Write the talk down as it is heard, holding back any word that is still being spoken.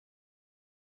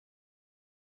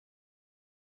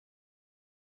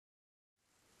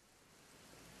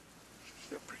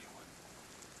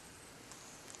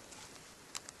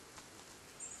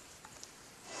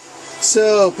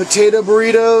So, potato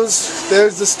burritos,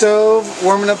 there's the stove,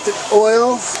 warming up the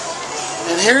oil,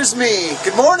 and here's me.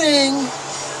 Good morning,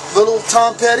 little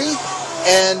Tom Petty,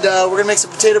 and we're going to make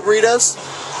some potato burritos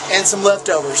and some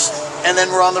leftovers, and then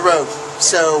we're on the road.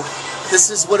 So, this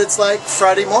is what it's like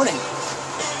Friday morning.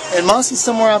 And Mossy's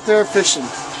somewhere out there fishing.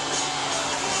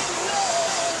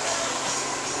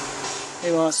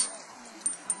 Hey Moss,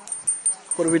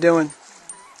 what are we doing?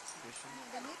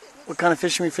 What kind of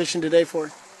fishing are we fishing today for?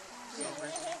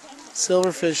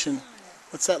 Silver fishing.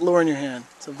 What's that lure in your hand?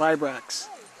 It's a Vibrax.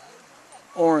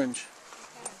 Orange.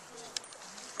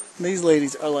 And these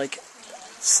ladies are like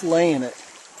slaying it.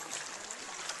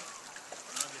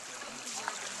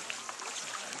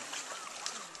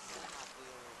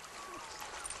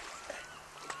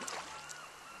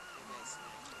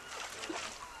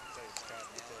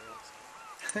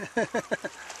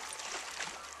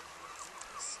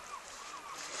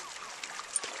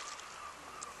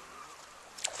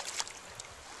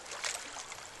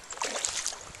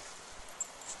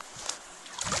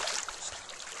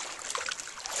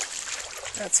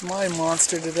 That's my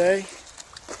monster today.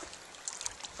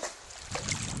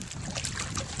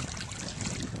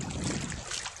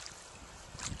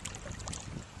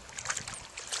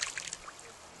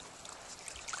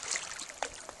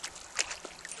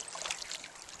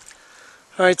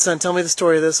 Alright son, tell me the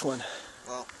story of this one.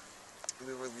 Well,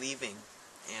 we were leaving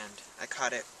and I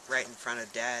caught it right in front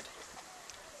of Dad,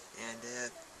 and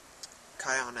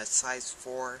caught it on a size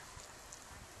 4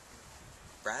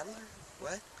 Rattler?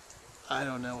 What? I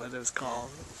don't know what it was called.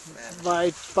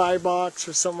 Box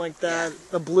or something like that. Yeah.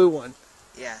 The blue one.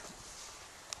 Yeah.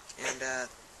 And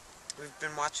we've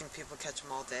been watching people catch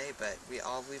them all day, but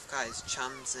all we've got is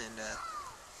chums and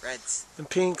reds. And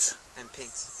pinks. And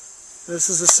pinks. This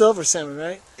is a silver salmon,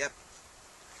 right? Yep.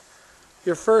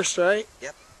 You're first, right?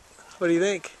 Yep. What do you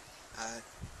think?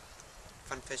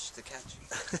 Fun fish to catch.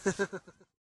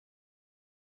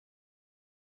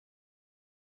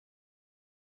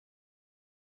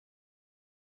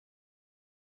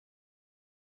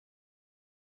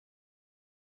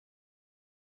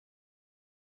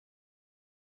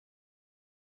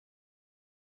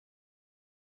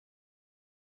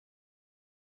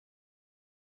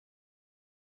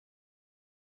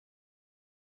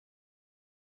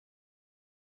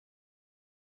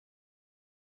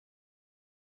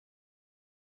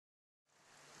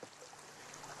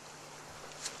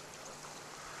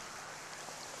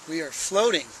 We are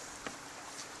floating.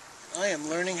 I am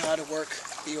learning how to work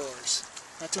the oars.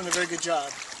 Not doing a very good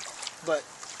job, but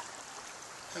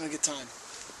having a good time.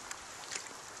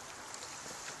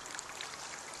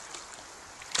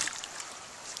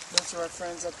 Those are our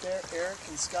friends up there, Eric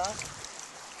and Scott.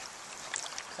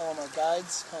 Call them our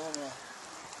guides, call them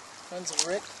friends of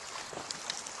Rick.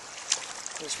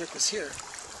 I wish Rick was here.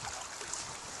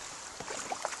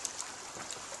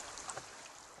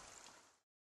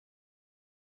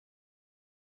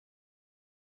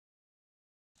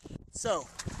 So,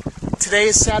 today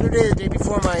is Saturday, the day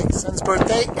before my son's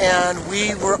birthday, and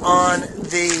we were on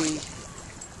the,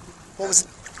 what was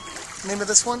the name of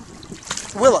this one?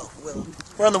 Willow.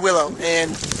 We're on the Willow,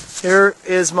 and here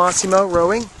is Massimo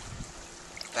rowing.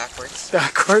 Backwards.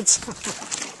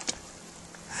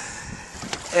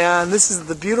 And this is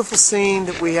the beautiful scene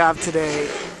that we have today.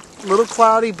 A little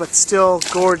cloudy, but still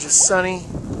gorgeous, sunny.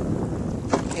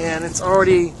 And it's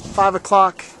already 5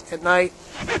 o'clock at night,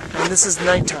 and this is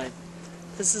nighttime.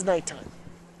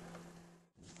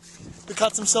 We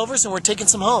caught some silvers and we're taking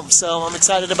some home, so I'm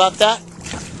excited about that.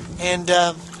 And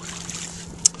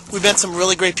we've met some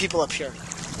really great people up here.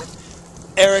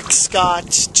 Eric,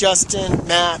 Scott, Justin,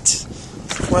 Matt.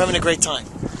 We're having a great time.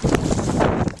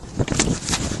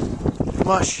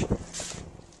 Mush.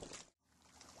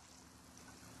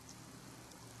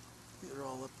 They're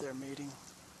all up there mating. You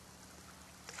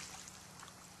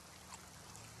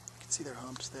can see their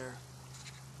humps there.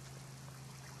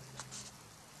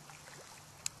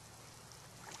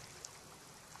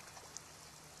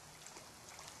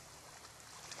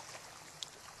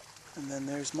 And then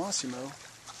there's Massimo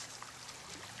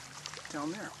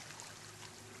down there.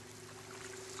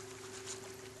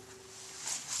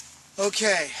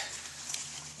 Okay,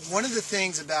 one of the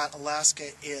things about Alaska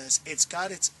is it's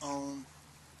got its own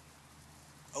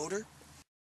odor.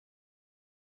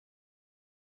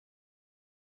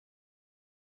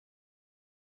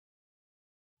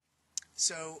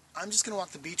 So I'm just going to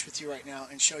walk the beach with you right now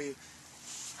and show you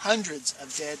hundreds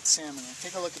of dead salmon.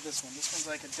 Take a look at this one. This one's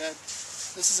like a dead,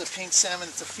 this is a pink salmon,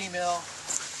 it's a female,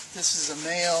 this is a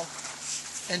male,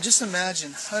 and just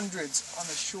imagine hundreds on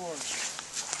the shore,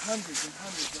 hundreds and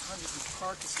hundreds and hundreds of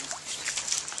carcasses,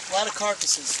 a lot of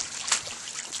carcasses.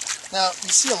 Now, you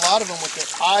see a lot of them with their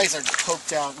eyes are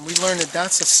poked out, and we learned that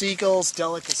that's a seagull's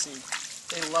delicacy.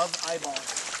 They love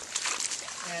eyeballs.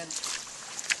 And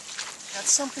that's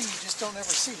something you just don't ever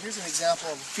see. Here's an example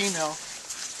of a female.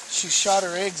 She shot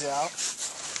her eggs out,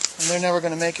 and they're never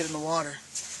going to make it in the water.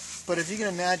 But if you can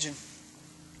imagine,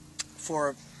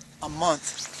 for a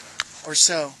month or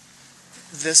so,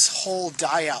 this whole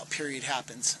die-out period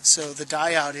happens. So the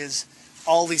die-out is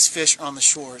all these fish are on the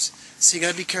shores. So you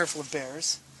got to be careful of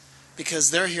bears,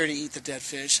 because they're here to eat the dead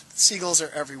fish. Seagulls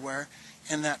are everywhere,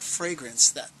 and that fragrance,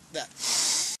 that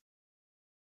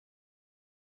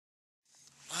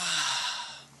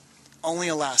only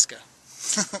Alaska.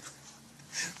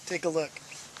 Take a look.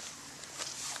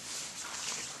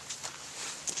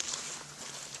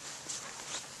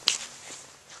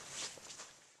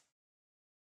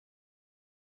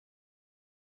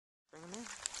 Bring 'em in.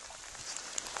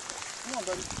 Come on,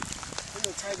 buddy. Look at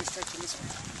the tiger's touching this one.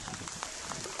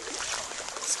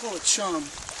 It's called a chum.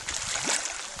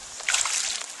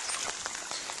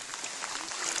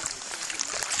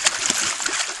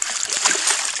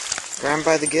 Grab him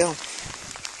by the gill.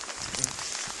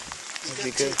 That'd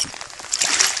be good.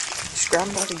 Just grab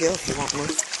him by the gill if you want more.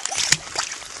 If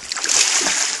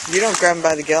you don't grab him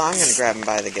by the gill, I'm going to grab him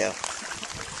by the gill.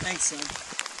 Thanks, son. You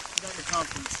got your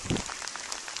confidence.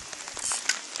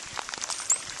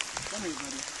 Come here,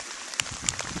 buddy.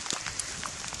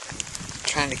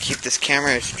 Trying to keep this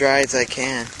camera as dry as I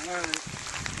can. Alright.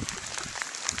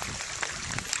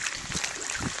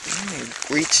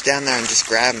 Reach down there and just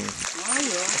grab him. I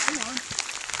will. Come on.